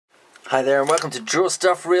Hi there and welcome to Draw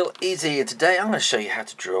Stuff Real Easy, and today I'm going to show you how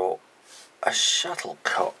to draw a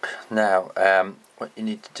shuttlecock. Now what you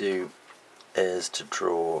need to do is to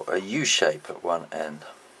draw a U shape at one end,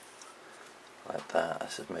 like that.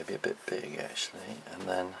 This is maybe a bit big actually, and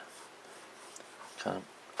then kind of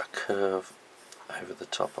a curve over the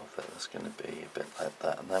top of it that's going to be a bit like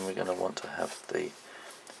that, and then we're going to want to have the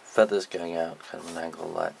feathers going out kind of an angle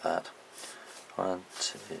like that. 1,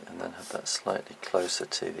 2, and then have that slightly closer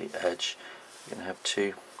to the edge. You're going to have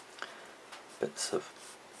two bits of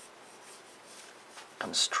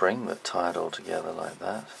kind of string that tie it all together like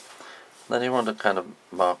that. And then you want to kind of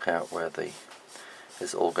mark out where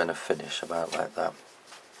it's all going to finish, about like that.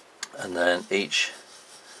 And then each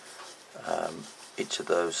of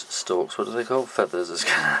those stalks, what are they called? Feathers, is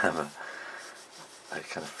going to have a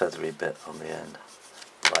kind of feathery bit on the end,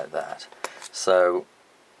 like that. So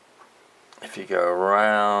if you go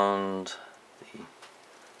around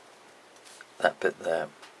that bit there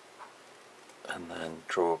and then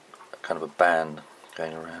draw kind of a band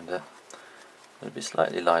going around it, it'll be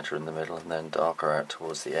slightly lighter in the middle and then darker out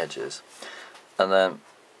towards the edges, and then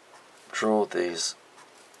draw these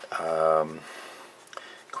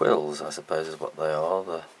quills, I suppose is what they are,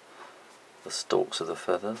 the stalks of the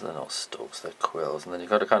feathers. They're not stalks, they're quills, and then you've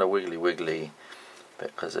got a kind of wiggly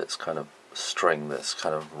bit because it's kind of string that's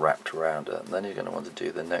kind of wrapped around it, and then you're going to want to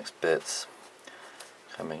do the next bits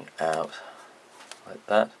coming out like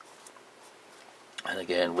that, and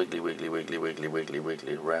again wiggly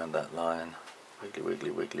around that line,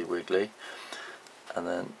 wiggly, and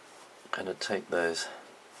then kind of take the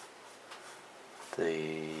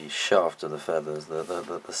shaft of the feathers,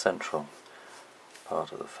 the central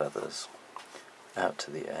part of the feathers, out to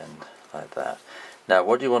the end like that. Now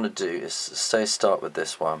what you want to do is start with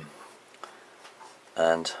this one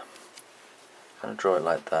and kind of draw it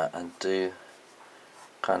like that, and do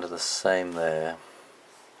kind of the same there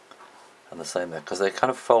and the same there, because they kind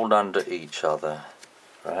of fold under each other,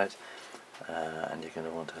 right? And you're going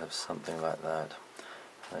to want to have something like that.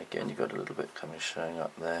 And again, you've got a little bit showing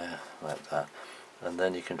up there like that, and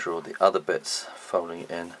then you can draw the other bits folding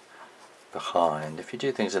in behind. If you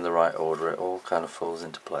do things in the right order, it all kind of falls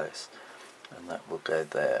into place, and that will go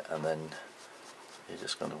there. And then you're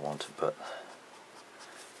just going to want to put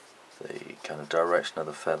the kind of direction of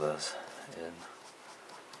the feathers in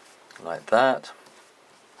like that,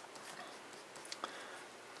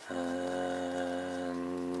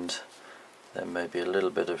 and then maybe a little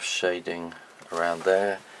bit of shading around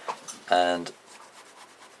there, and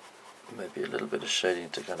maybe a little bit of shading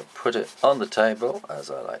to kind of put it on the table, as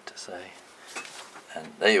I like to say.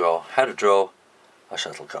 And there you are, how to draw a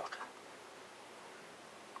shuttlecock.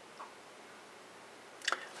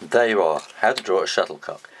 And there you are, how to draw a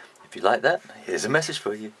shuttlecock. If you like that, here's a message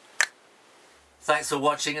for you. Thanks for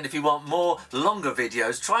watching, and if you want more longer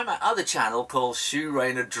videos, try my other channel called Shoo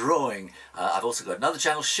Rayner Drawing. I've also got another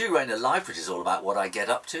channel, Shoo Rayner Life, which is all about what I get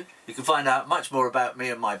up to. You can find out much more about me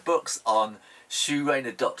and my books on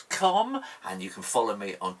shoorayner.com, and you can follow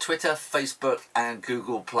me on Twitter, Facebook and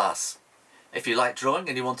Google+. If you like drawing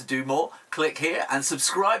and you want to do more, click here and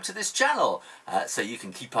subscribe to this channel so you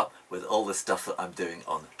can keep up with all the stuff that I'm doing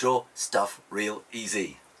on Draw Stuff Real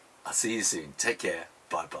Easy. I'll see you soon. Take care.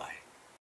 Bye bye.